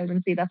to go home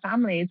and see their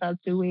families, as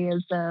do we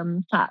as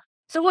pets.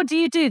 So what do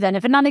you do then?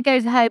 If a nanny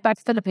goes home back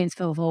to the Philippines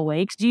for 4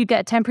 weeks, do you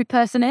get a temporary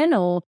person in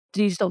or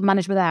do you sort of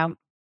manage without?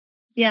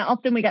 Yeah,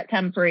 often we get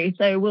temporary.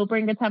 So we'll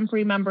bring a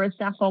temporary member of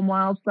staff on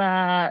whilst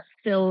they're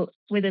still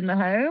within the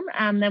home,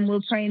 and then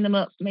we'll train them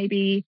up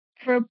maybe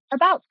for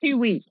about 2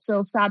 weeks.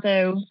 They'll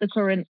shadow the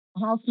current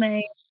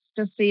housemaid,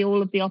 just see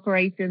all of the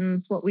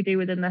operations, what we do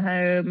within the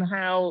home,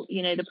 how,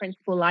 the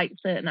principal likes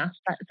certain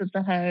aspects of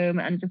the home,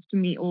 and just to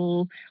meet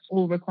all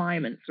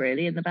requirements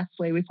really in the best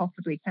way we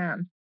possibly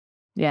can.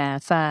 Yeah,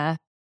 fair.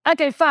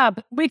 Okay,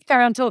 fab. We could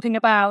carry on talking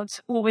about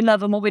what we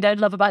love and what we don't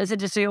love about this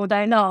industry all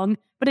day long.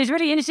 But it's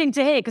really interesting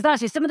to hear because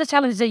actually some of the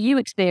challenges that you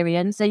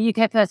experience, a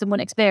UK person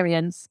wouldn't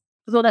experience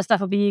because all their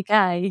stuff will be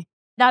UK.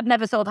 That'd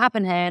never sort of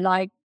happen here.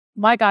 Like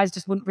my guys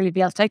just wouldn't really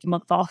be able to take a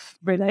month off,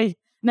 really.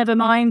 Never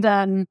mind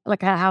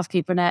like a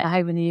housekeeper at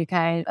home in the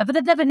UK. But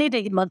they'd never need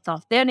a month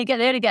off. They only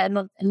get a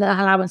month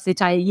allowance the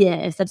entire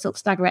year, so they'd sort of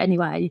stagger it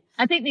anyway.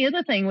 I think the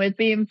other thing with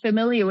being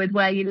familiar with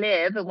where you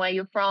live and where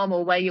you're from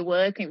or where you're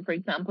working, for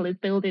example, is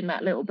building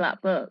that little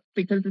black book.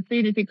 Because as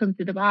soon as you come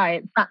to Dubai,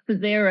 it's back to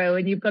zero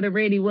and you've got to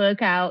really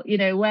work out,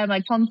 where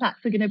my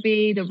contacts are going to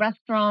be, the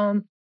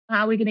restaurant,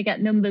 how are we going to get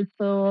numbers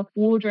for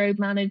wardrobe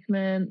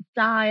management,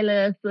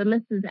 stylists, the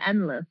list is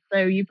endless. So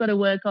you've got to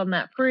work on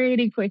that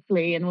pretty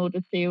quickly in order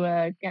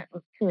to get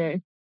up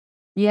to.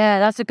 Yeah,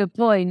 that's a good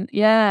point.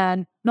 Yeah.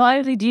 And not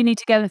only do you need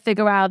to go and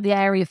figure out the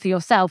area for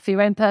yourself, for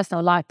your own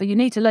personal life, but you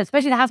need to learn,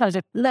 especially the house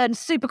manager, learn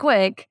super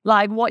quick,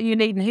 like what you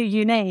need and who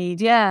you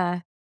need. Yeah.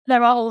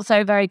 There are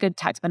also very good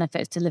tax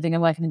benefits to living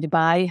and working in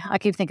Dubai. I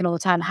keep thinking all the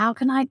time, how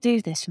can I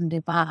do this from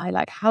Dubai?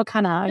 Like, how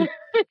can I?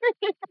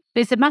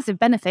 It's a massive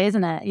benefit,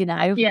 isn't it?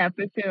 Yeah,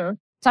 for sure.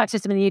 Tax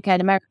system in the UK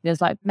and America is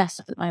like messed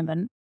up at the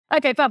moment.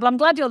 Okay, Fab, I'm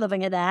glad you're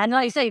loving it there. And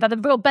like you say, you've had the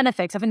real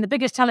benefits. I think one of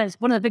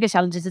the biggest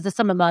challenges is the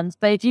summer months.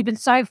 But if you've been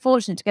so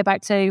fortunate to go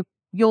back to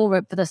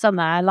Europe for the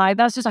summer, like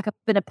that's just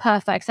been a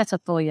perfect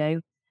setup for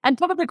you. And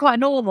probably quite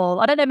normal.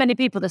 I don't know many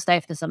people that stay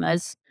for the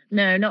summers.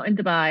 No, not in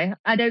Dubai.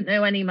 I don't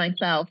know any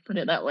myself, put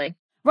it that way.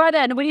 Right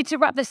then, we need to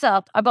wrap this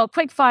up. I've got a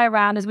quick fire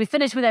round as we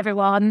finish with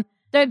everyone.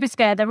 Don't be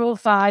scared, they're all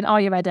fine. Are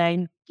you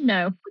ready?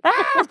 No.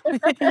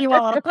 You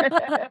are.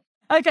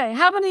 Okay,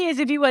 how many years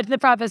have you worked in the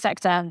private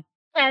sector?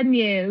 10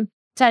 years.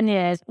 10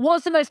 years.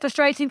 What's the most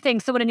frustrating thing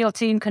someone in your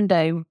team can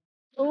do?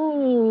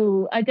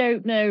 Oh, I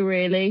don't know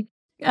really.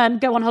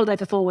 Go on holiday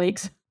for 4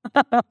 weeks.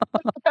 Go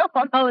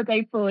on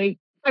holiday for 4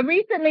 weeks. I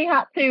recently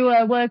had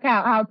to work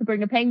out how to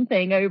bring a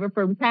painting over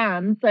from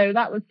Cannes, so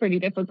that was pretty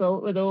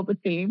difficult with all the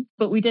team,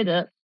 but we did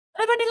it.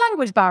 Are there any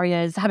language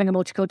barriers having a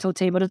multicultural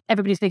team, or does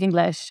everybody speak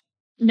English?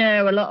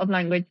 No, a lot of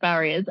language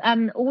barriers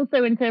and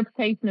also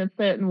interpretation of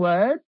certain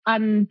words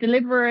and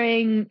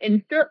delivering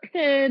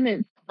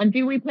instruction. And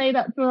do we play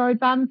that to our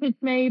advantage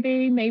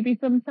maybe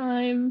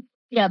sometimes?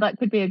 Yeah, that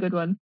could be a good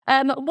one.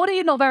 What are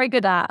you not very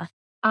good at?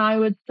 I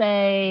would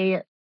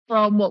say,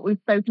 from what we've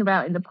spoken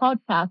about in the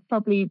podcast,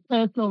 probably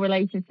personal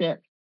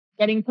relationships,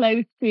 getting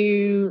close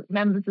to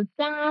members of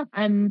staff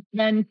and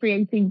then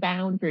creating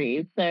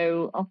boundaries.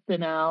 So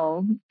often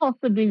I'll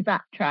possibly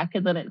backtrack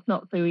and then it's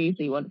not so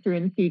easy once you're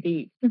in too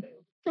deep.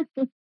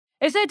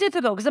 It's so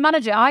difficult because the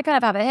manager, I kind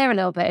of have it here a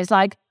little bit. It's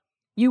like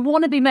you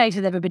want to be mates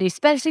with everybody,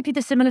 especially if you're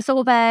the similar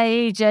sort of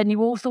age and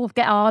you all sort of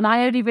get on.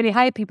 I only really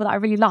hire people that I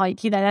really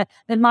like, they're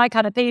my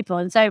kind of people.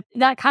 And so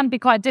that can be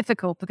quite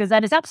difficult because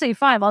then it's absolutely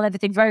fine while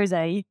everything's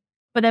rosy.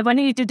 But then when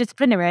you do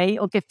disciplinary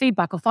or give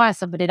feedback or fire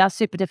somebody, that's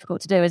super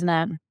difficult to do, isn't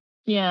it?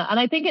 Yeah, and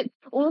I think it's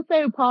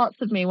also parts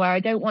of me where I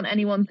don't want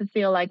anyone to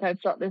feel like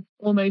I've got this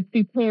almost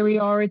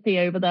superiority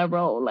over their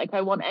role. Like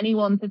I want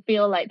anyone to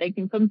feel like they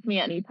can come to me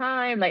any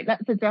time. Like,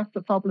 let's address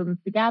the problems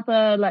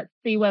together. Let's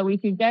see where we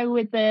can go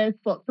with this.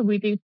 What can we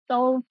do to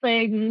solve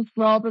things,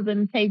 rather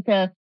than take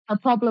a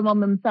problem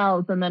on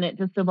themselves and then it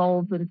just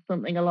evolves into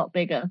something a lot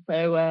bigger.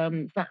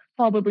 So that's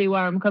probably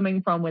where I'm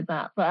coming from with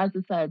that. But as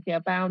I said, yeah,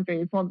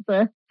 boundaries once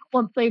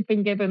they've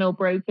been given or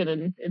broken,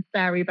 and it's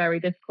very, very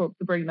difficult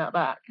to bring that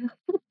back.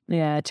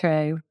 Yeah,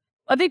 true.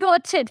 Have you got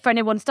a tip for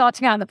anyone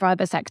starting out in the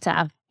private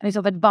sector? Any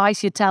sort of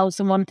advice you'd tell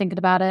someone thinking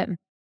about it?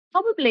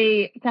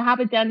 Probably to have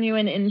a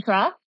genuine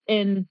interest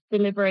in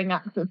delivering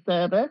acts of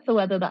service. So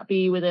whether that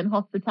be within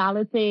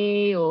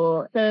hospitality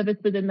or service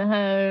within the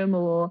home,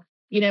 or,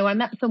 I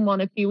met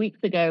someone a few weeks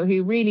ago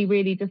who really,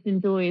 really just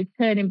enjoys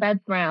turning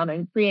beds around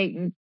and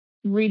creating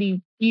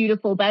really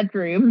beautiful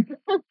bedrooms.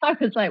 I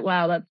was like,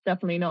 wow, that's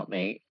definitely not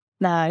me.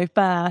 No,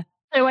 fair.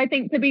 So I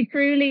think to be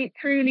truly,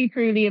 truly,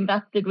 truly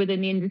invested within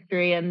the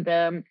industry and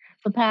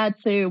prepared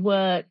to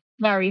work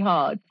very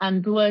hard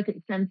and work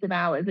extensive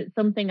hours, it's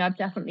something I've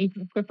definitely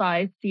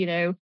sacrificed.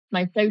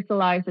 My social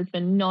life has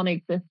been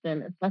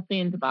non-existent, especially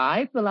in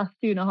Dubai for the last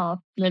 2.5,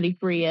 nearly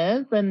 3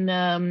 years.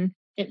 And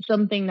it's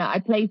something that I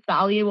place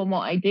value on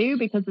what I do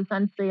because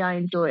essentially I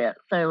enjoy it.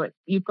 So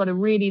you've got to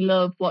really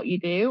love what you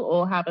do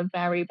or have a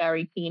very,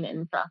 very keen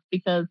interest,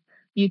 because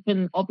you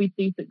can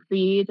obviously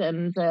succeed,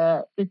 and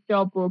this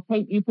job will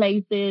take you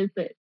places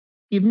that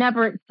you've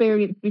never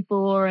experienced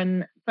before.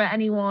 And for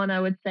anyone,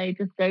 I would say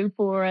just go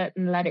for it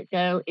and let it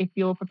go if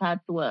you're prepared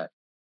to work.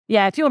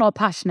 Yeah, if you're not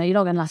passionate, you're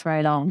not going to last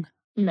very long.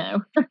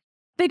 No.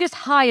 Biggest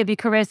high of your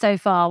career so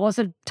far? What's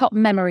the top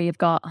memory you've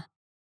got?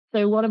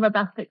 So one of my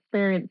best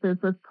experiences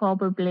was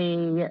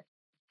probably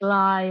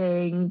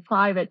flying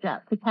private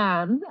jet to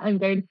Cannes and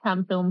going to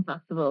Cannes Film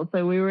Festival.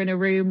 So we were in a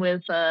room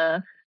with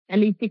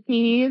Alicia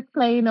Keys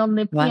playing on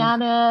the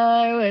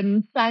piano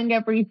and sang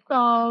every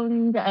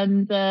song.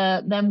 And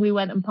then we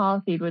went and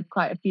partied with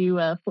quite a few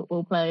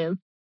football players.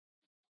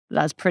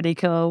 That's pretty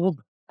cool.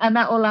 And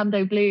met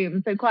Orlando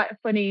Bloom. So quite a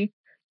funny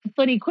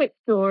quick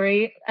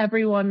story.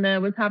 Everyone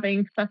was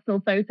having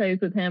professional photos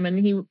with him, and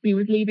he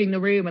was leaving the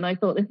room, and I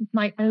thought, this is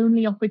my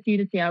only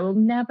opportunity. I will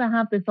never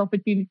have this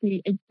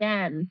opportunity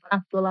again to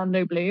ask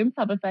Orlando Bloom to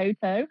have a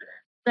photo.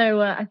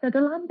 So I said,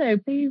 Orlando,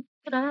 please,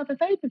 can I have a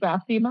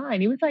photograph? Do you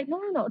mind? He was like, no,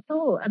 not at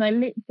all. And I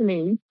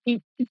literally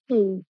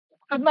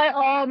had my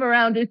arm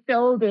around his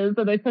shoulders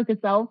and I took a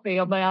selfie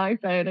on my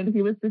iPhone, and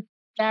he was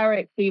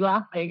hysterically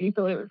laughing. He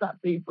thought it was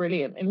absolutely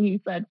brilliant. And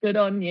he said, good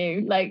on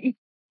you. Like,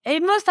 he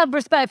must have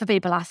respect for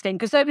people asking,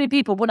 because so many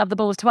people wouldn't have the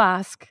balls to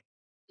ask.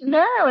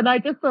 No, and I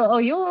just thought,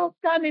 you're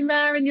standing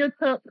there in your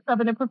tux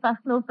having a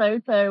professional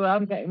photo.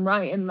 I'm getting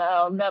right in there.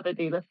 I'll never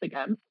do this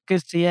again.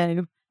 Good for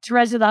you.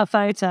 Treasure that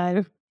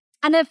photo.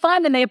 And then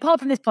finally, apart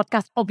from this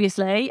podcast,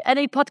 obviously,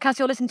 any podcasts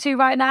you're listening to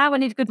right now?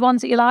 Any good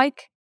ones that you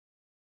like?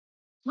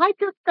 I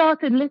just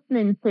started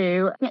listening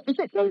to, is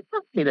it Dave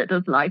Ashley that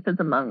does Life as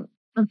a Monk?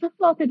 I've just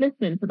started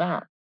listening to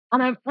that.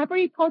 And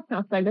every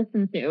podcast I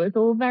listen to is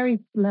all very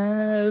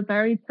slow,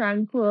 very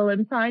tranquil,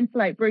 and trying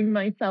to bring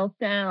myself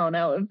down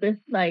out of this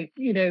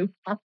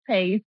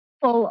fast-paced,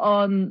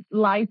 full-on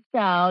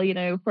lifestyle,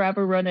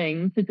 forever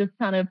running, to just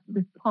kind of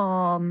this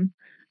calm.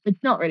 It's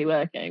not really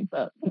working,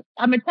 but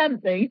I'm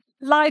attempting.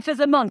 Life as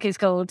a Monk is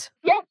called?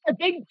 Yes, I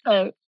think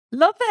so.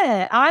 Love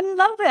it. I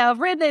love it. I've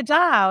written it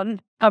down.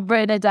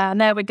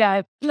 There we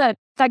go. Look,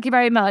 thank you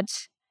very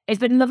much. It's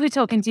been lovely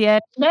talking to you.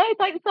 No,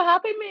 thanks for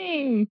having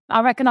me.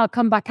 I reckon I'll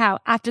come back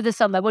out after the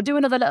summer. We'll do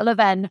another little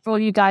event for all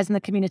you guys in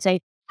the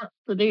community.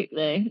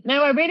 Absolutely.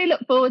 No, I really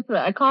look forward to it.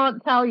 I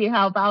can't tell you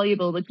how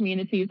valuable the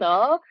communities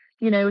are.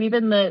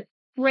 Even the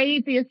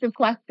craziest of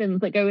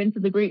questions that go into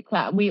the group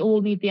chat, we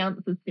all need the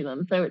answers to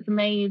them. So it's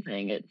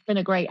amazing. It's been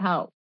a great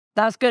help.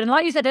 That's good. And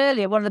like you said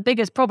earlier, one of the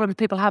biggest problems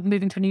people have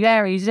moving to a new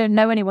area is you don't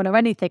know anyone or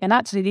anything. And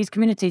actually, these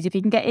communities, if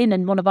you can get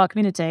in one of our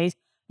communities,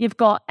 you've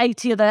got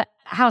 80 other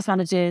house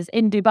managers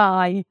in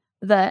Dubai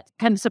that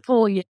can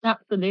support you.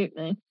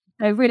 Absolutely.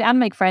 So really, and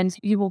make friends.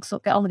 You all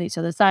sort of get on with each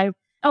other. So,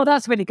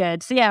 that's really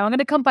good. So yeah, I'm going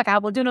to come back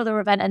out. We'll do another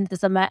event end of the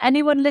summer.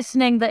 Anyone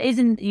listening that is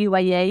in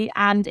UAE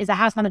and is a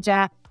house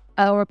manager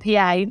or a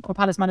PA or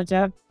palace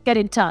manager, get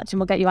in touch and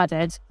we'll get you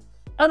added.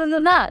 Other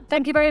than that,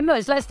 thank you very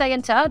much. Let's stay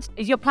in touch.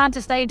 Is your plan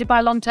to stay in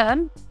Dubai long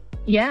term?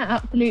 Yeah,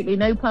 absolutely.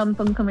 No plans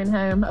on coming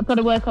home. I've got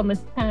to work on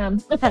this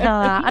tan.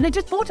 And you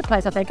just bought a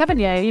place, I think, haven't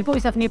you? You bought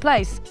yourself a new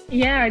place.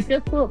 Yeah, I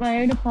just bought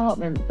my own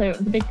apartment, so it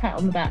was a big pat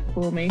on the back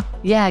for me.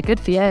 Yeah, good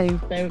for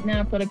you. So now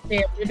I've got to be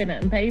able to live in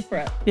it and pay for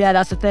it. Yeah,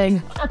 that's the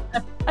thing.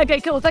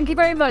 Okay, cool. Thank you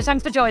very much.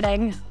 Thanks for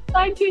joining.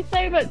 Thank you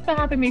so much for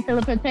having me,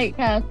 Philippa. Take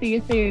care. See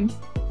you soon.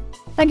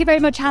 Thank you very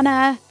much,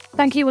 Hannah.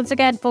 Thank you once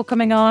again for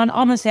coming on.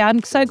 Honestly,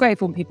 I'm so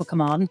grateful when people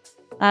come on.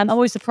 I'm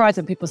always surprised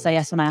when people say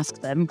yes when I ask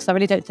them, because I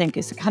really don't think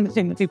it's the kind of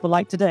thing that people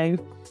like to do.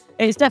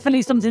 It's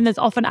definitely something that's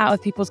often out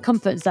of people's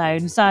comfort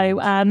zone. So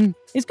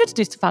it's good to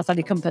do stuff outside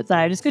your comfort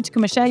zone. It's good to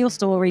come and share your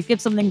story, give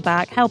something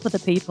back, help other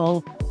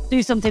people,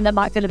 do something that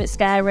might feel a bit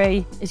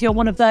scary. If you're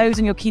one of those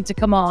and you're keen to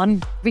come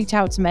on, reach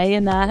out to me,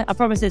 and I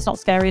promise it's not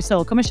scary at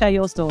all. Come and share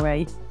your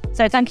story.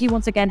 So thank you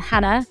once again,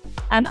 Hannah.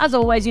 And as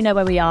always, you know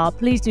where we are.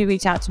 Please do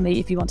reach out to me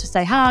if you want to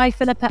say hi,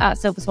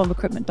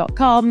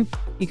 philippa@silverswanrecruitment.com.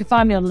 You can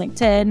find me on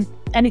LinkedIn.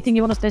 Anything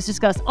you want us to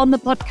discuss on the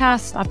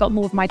podcast, I've got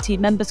more of my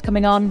team members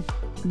coming on.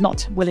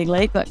 Not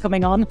willingly, but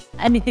coming on.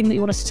 Anything that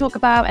you want us to talk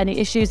about, any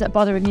issues that are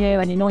bothering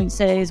you, any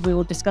annoyances, we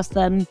will discuss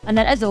them. And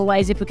then as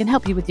always, if we can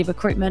help you with your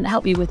recruitment,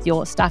 help you with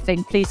your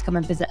staffing, please come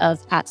and visit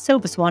us at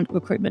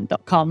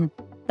silverswanrecruitment.com.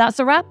 That's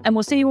a wrap, and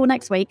we'll see you all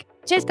next week.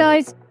 Cheers,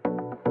 guys.